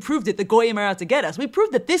we proved it, the Goyim are out to get us. We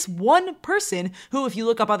proved that this one person, who, if you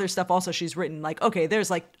look up other stuff also she's written, like, okay,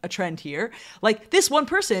 there's like a trend here. Like, this one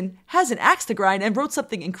person has an axe to grind and wrote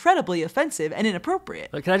something incredibly offensive and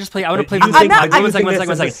inappropriate. Can I just play? I want to play. One second. I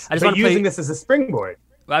just want to using this as a springboard.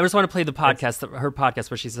 I just want to play the podcast, her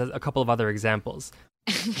podcast, where she says a couple of other examples.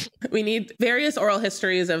 We need various oral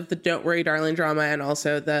histories of the Don't Worry Darling drama and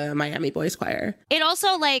also the Miami Boys Choir. It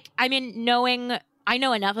also, I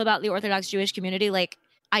know enough about the Orthodox Jewish community,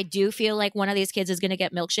 I do feel like one of these kids is going to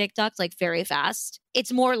get milkshake ducked very fast.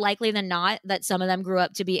 It's more likely than not that some of them grew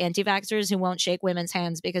up to be anti-vaxxers who won't shake women's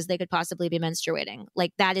hands because they could possibly be menstruating.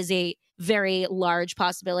 That is a very large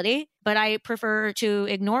possibility, but I prefer to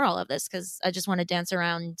ignore all of this because I just want to dance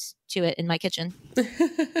around to it in my kitchen.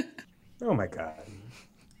 Oh my God.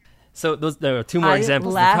 So there are two more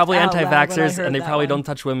examples. They're probably anti-vaxxers, and they probably don't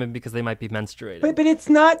touch women because they might be menstruating. But it's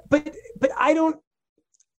not. But I don't.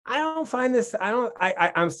 I don't find this.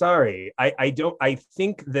 I'm sorry. I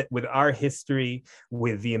think that with our history,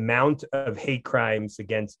 with the amount of hate crimes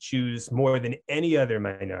against Jews more than any other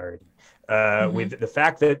minority, with the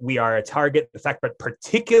fact that we are a target, the fact that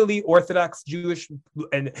particularly Orthodox Jewish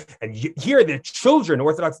and here the children,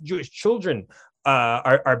 Orthodox Jewish children,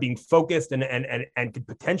 are being focused and could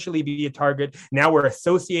potentially be a target. Now we're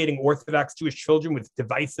associating Orthodox Jewish children with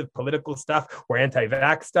divisive political stuff or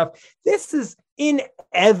anti-vax stuff. This is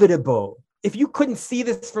inevitable. If you couldn't see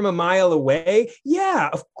this from a mile away, yeah,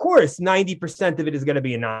 of course, 90% of it is going to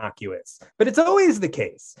be innocuous, but it's always the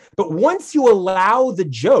case. But once you allow the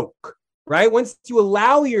joke, right? Once you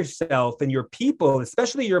allow yourself and your people,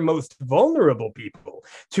 especially your most vulnerable people,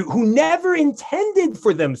 who never intended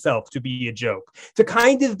for themselves to be a joke, to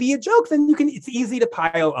kind of be a joke, then it's easy to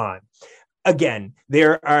pile on. Again,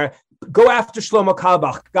 go after Shlomo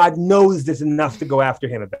Carlebach. God knows there's enough to go after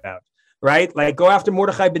him about, right? Like go after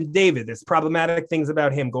Mordechai ben David. There's problematic things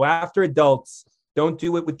about him. Go after adults. Don't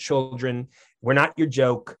do it with children. We're not your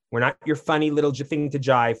joke. We're not your funny little thing to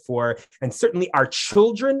jive for. And certainly our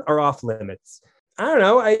children are off limits. I don't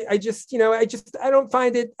know. I don't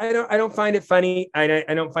find it. I don't find it funny. I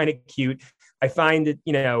don't find it cute. I find it,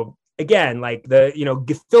 again, like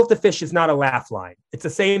gefilte fish is not a laugh line. It's the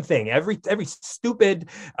same thing. Every stupid,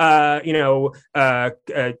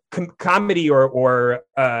 comedy or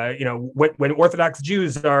when Orthodox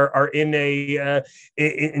Jews are in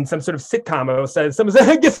in some sort of sitcom, or says someone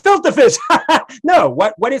says gefilte fish. No,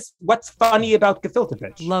 what's funny about gefilte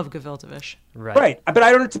fish? Love gefilte fish. Right. But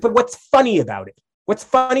I don't know. But what's funny about it? What's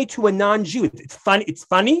funny to a non-Jew? It's funny. It's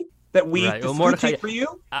funny that we discriminate for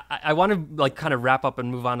you. I want to kind of wrap up and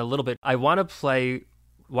move on a little bit. I want to play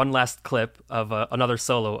one last clip of another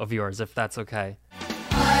solo of yours, if that's okay.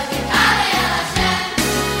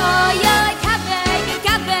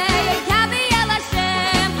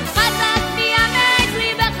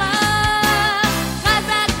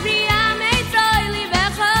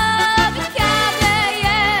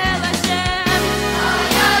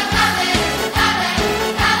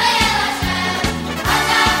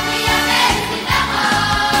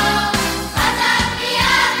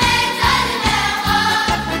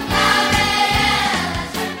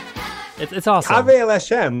 It's awesome. Kaveh El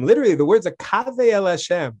Hashem. Literally, the words are Kaveh El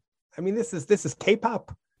Hashem. I mean, this is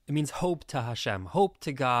K-pop. It means hope to Hashem, hope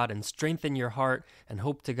to God, and strengthen your heart and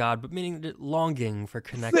hope to God, but meaning longing for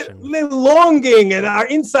connection. Longing, and our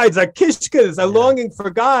insides, our kishkas, are longing for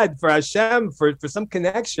God, for Hashem, for some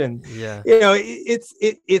connection. Yeah.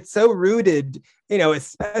 It's so rooted,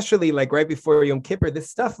 especially like right before Yom Kippur. This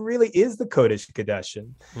stuff really is the Kodesh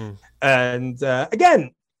Kodashim. And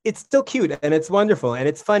again, it's still cute and it's wonderful and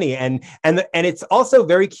it's funny and it's also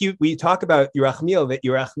very cute. We talk about Yerachmiel, that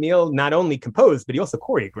Yerachmiel not only composed but he also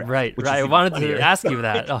choreographed. Right. I wanted to ask you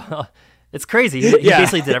that. It's crazy. He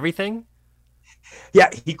basically did everything. Yeah,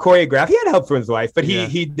 he choreographed. He had help from his wife, but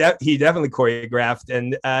he definitely choreographed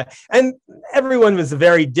and everyone was a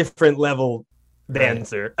very different level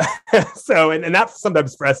dancer. So and that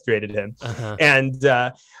sometimes frustrated him. And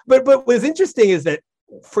but what's interesting is that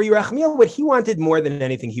for Yerachmiel, what he wanted more than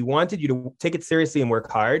anything, he wanted you to take it seriously and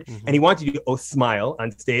work hard. And he wanted you to smile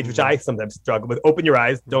on stage, which I sometimes struggle with. Open your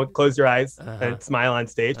eyes, don't close your eyes, and smile on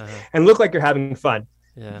stage, and look like you're having fun.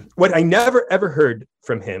 Yeah. What I never, ever heard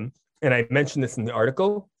from him, and I mentioned this in the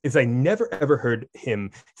article, is I never, ever heard him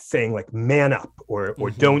saying like, man up, or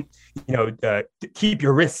don't, keep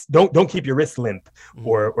your wrists, don't keep your wrists limp,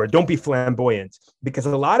 or don't be flamboyant. Because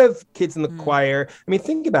a lot of kids in the choir, I mean,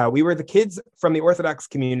 think about it, we were the kids from the Orthodox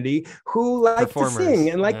community who like to sing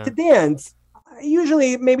and like to dance.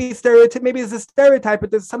 Usually maybe it's a stereotype, but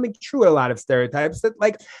there's something true in a lot of stereotypes that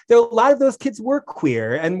like a lot of those kids were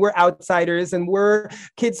queer and were outsiders and were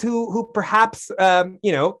kids who perhaps,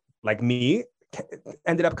 like me,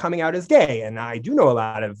 ended up coming out as gay. And I do know a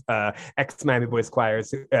lot of ex-Miami Boys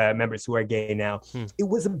choirs members who are gay now. It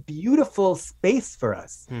was a beautiful space for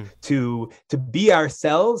us to be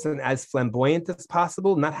ourselves and as flamboyant as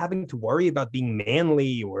possible, not having to worry about being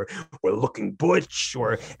manly or looking butch,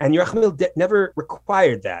 and Yerachmiel never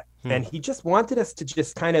required that. And he just wanted us to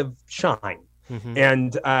just kind of shine.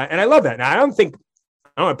 And I love that. Now, I think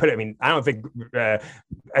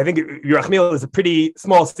Yerachmiel is a pretty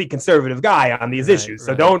small C conservative guy on these issues.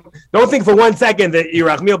 So don't think for one second that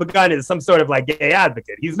Yerachmiel Begun is some sort of like gay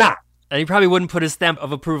advocate. He's not. And he probably wouldn't put his stamp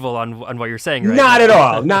of approval on what you're saying, right? Not at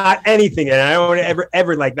all. Not anything. And I don't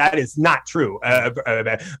ever like that is not true.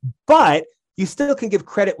 But you still can give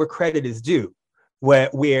credit where credit is due.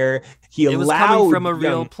 where he It was allowed coming from a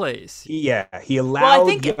real young- place. Yeah, he allowed. Well, I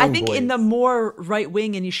young think in boys- the more right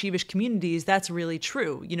wing and yeshivish communities, that's really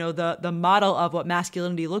true. You know, the model of what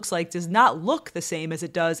masculinity looks like does not look the same as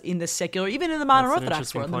it does in the secular, even in the modern That's an Orthodox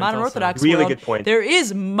interesting world. In the point modern also. Orthodox Really world, good point. there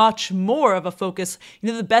is much more of a focus.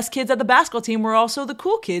 You know, the best kids at the basketball team were also the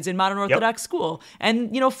cool kids in modern Orthodox school,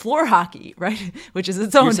 and you know, floor hockey, right, which is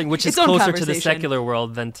its own, You're saying which is its own closer to the conversation. secular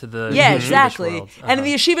world than to the Yeah, Yeshivish exactly. world. And in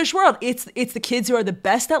the yeshivish world, it's the kids who are the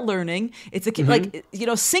best at learning. It's the kid, like, you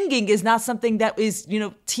know, singing is not something that is, you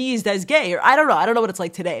know, teased as gay, or I don't know what it's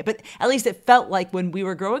like today, but at least it felt like when we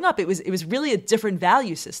were growing up, it was really a different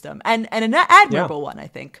value system, and an admirable one, I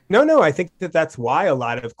think. No, I think that's why a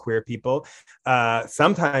lot of queer people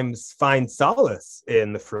sometimes find solace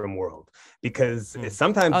in the frum world, because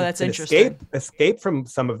sometimes that's it's an interesting. escape from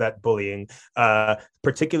some of that bullying,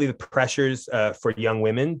 particularly the pressures for young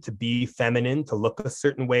women to be feminine, to look a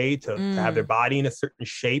certain way, to have their body in a certain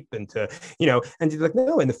shape, and to, you know, and you're like,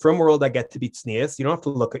 no, in the frum world, I get to be tznius. You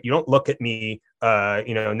don't look at me,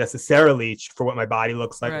 you know, necessarily for what my body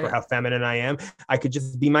looks like or how feminine I am. I could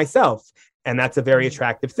just be myself. And that's a very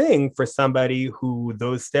attractive thing for somebody who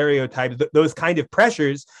those stereotypes, those kind of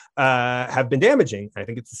pressures have been damaging. I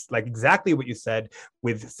think it's like exactly what you said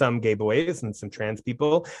with some gay boys and some trans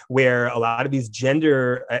people, where a lot of these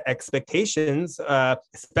gender expectations,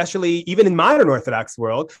 especially even in modern Orthodox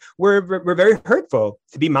world, were very hurtful.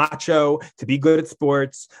 To be macho, to be good at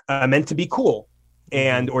sports, meant to be cool.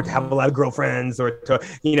 And or to have a lot of girlfriends, or to,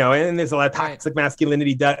 you know, and there's a lot of toxic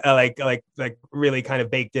masculinity like really kind of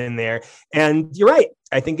baked in there. And you're right.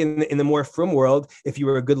 I think in the more frum world, if you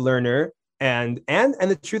were a good learner, and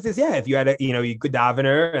the truth is, yeah, if you had a, you know, you good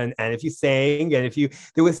davener, and if you sang, and if you,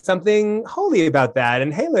 there was something holy about that,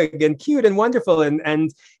 and heilig and cute and wonderful,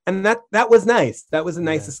 and that was nice. That was a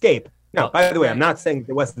nice escape. Now, by the way, I'm not saying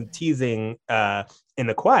there wasn't teasing in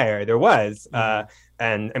the choir. There was.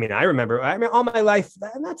 And I mean, I remember, all my life,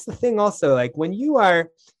 and that's the thing also, like when you are,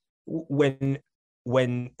 when,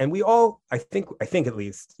 and we all, I think at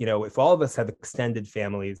least, you know, if all of us have extended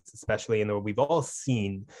families, especially, and we've all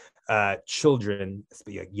seen children,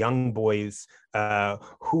 like young boys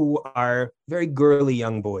who are very girly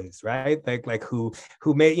young boys, right? Like who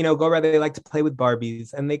may, you know, go around, they like to play with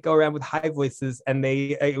Barbies, and they go around with high voices, and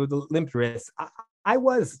they with limp wrists. I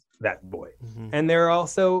was that boy. And there are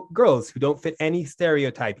also girls who don't fit any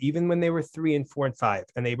stereotype, even when they were 3 and 4 and 5,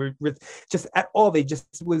 and they were just at all, they just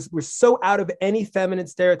were so out of any feminine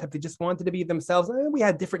stereotype. They just wanted to be themselves. And we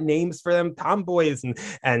had different names for them, tomboys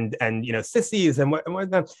and you know, sissies and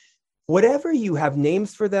whatnot. Whatever you have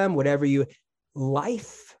names for them,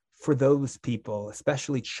 life for those people,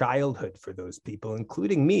 especially childhood for those people,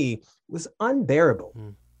 including me, was unbearable.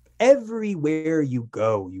 Everywhere you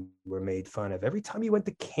go, you were made fun of. Every time you went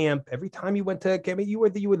to camp, every time you went to camp, you were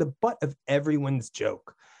the butt of everyone's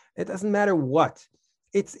joke. It doesn't matter what.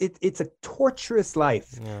 It's a torturous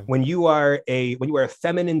life when you are a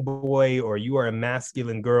feminine boy or you are a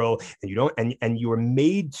masculine girl, and you don't and you are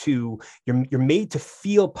made to you're made to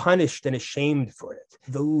feel punished and ashamed for it.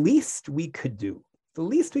 The least we can do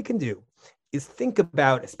is think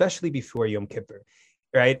about, especially before Yom Kippur,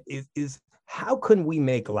 right? Is how can we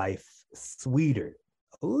make life sweeter,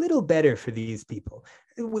 a little better for these people?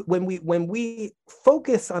 When we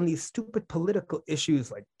focus on these stupid political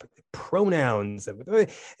issues like pronouns and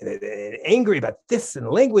angry about this and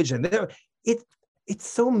language, and it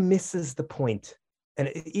so misses the point. And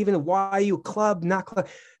even why you club, not club.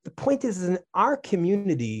 The point is in our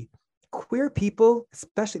community, queer people,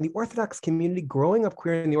 especially in the Orthodox community, growing up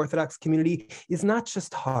queer in the Orthodox community is not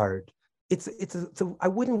just hard. I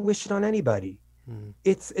wouldn't wish it on anybody.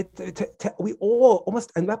 We all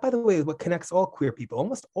almost, and that, by the way, is what connects all queer people.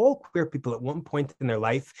 Almost all queer people at one point in their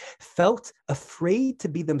life felt afraid to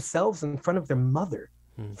be themselves in front of their mother,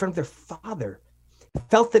 in front of their father.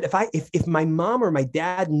 Felt that if my mom or my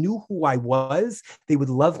dad knew who I was, they would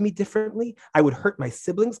love me differently. I would hurt my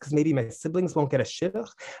siblings because maybe my siblings won't get a shidduch.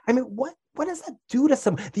 I mean, what does that do to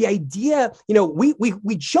some? The idea, you know, we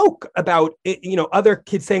joke about it, you know, other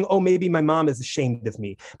kids saying, "Oh, maybe my mom is ashamed of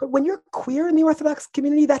me." But when you're queer in the Orthodox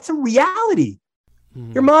community, that's a reality.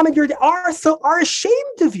 Your mom and your dad are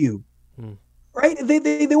ashamed of you, right?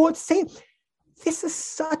 They won't say. This is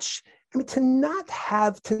such. I mean,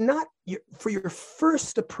 for your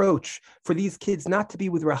first approach for these kids not to be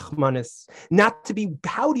with Rahmanis, not to be,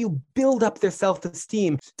 how do you build up their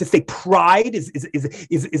self-esteem? To say pride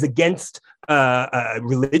is against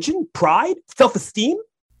religion, pride, self-esteem,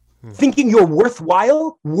 thinking you're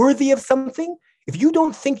worthwhile, worthy of something. If you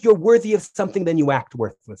don't think you're worthy of something, then you act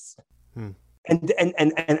worthless.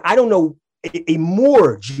 And I don't know a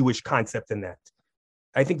more Jewish concept than that.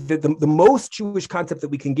 I think that the most Jewish concept that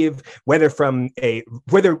we can give, whether when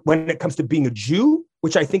it comes to being a Jew,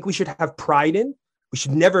 which I think we should have pride in. We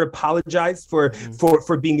should never apologize for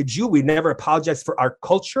being a Jew. We never apologize for our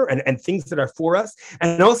culture and things that are for us.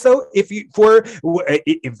 And also, for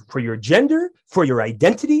your gender, for your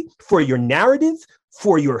identity, for your narrative,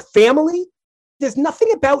 for your family, there's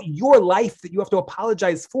nothing about your life that you have to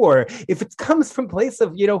apologize for if it comes from a place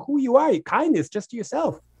of who you are, kindness, just to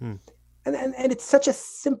yourself. And it's such a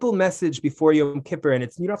simple message before Yom Kippur, and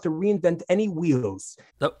you don't have to reinvent any wheels.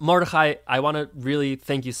 So, Mordechai, I want to really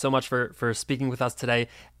thank you so much for speaking with us today.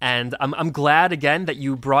 And I'm glad, again, that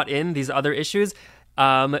you brought in these other issues.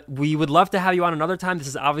 We would love to have you on another time. This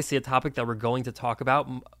is obviously a topic that we're going to talk about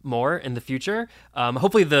more in the future.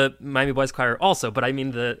 Hopefully the Miami Boys Choir also, but I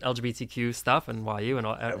mean the LGBTQ stuff and YU and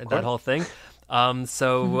that whole thing.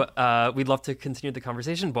 We'd love to continue the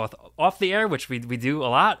conversation both off the air, which we do a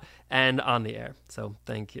lot, and on the air. So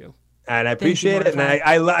thank you. And I appreciate it. And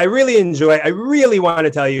I really enjoy, I really want to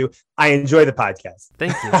tell you, I enjoy the podcast.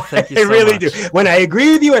 Thank you. Thank you so I really much. do. When I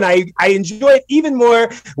agree with you, and I enjoy it even more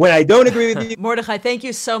when I don't agree with you. Mordechai, thank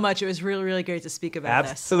you so much. It was really, really great to speak about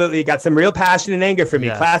this. Absolutely. You got some real passion and anger for me.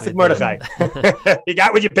 Yes, Classic Mordechai. You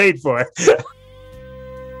got what you paid for.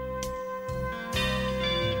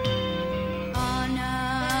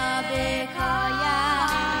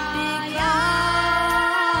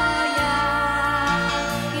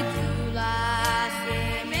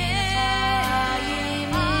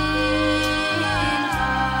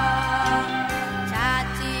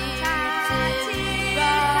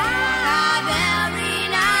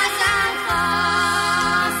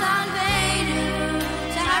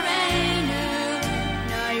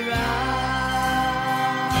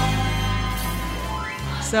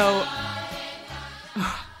 So,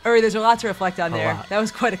 Uri, there's a lot to reflect on there. lot. That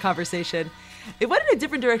was quite a conversation. It went in a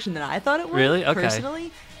different direction than I thought it would. Really? Okay.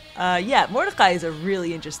 Personally. Yeah, Mordechai is a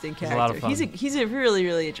really interesting character. a lot of fun. He's a really,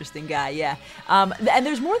 really interesting guy, yeah. And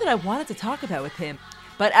there's more that I wanted to talk about with him.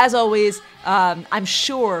 But as always, I'm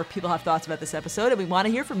sure people have thoughts about this episode, and we want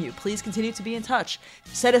to hear from you. Please continue to be in touch.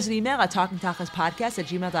 Send us an email at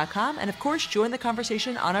talkingtachlaspodcast@gmail.com. And of course, join the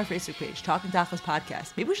conversation on our Facebook page, Talking Tachlis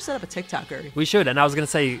Podcast. Maybe we should set up a TikTok, Uri. We should. And I was going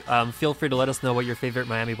to say, feel free to let us know what your favorite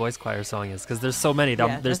Miami Boys Choir song is, because there's so many.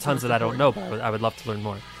 Yeah, There's that's tons most that I don't know, important. but I would love to learn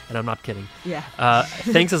more. And I'm not kidding. Yeah.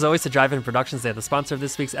 Thanks as always to Drive-In Productions. They are the sponsor of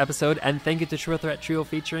this week's episode. And thank you to True Threat Trio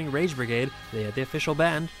featuring Rage Brigade. They are the official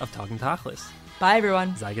band of Talking Tachlis. Bye,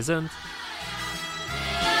 everyone. Sei gesund.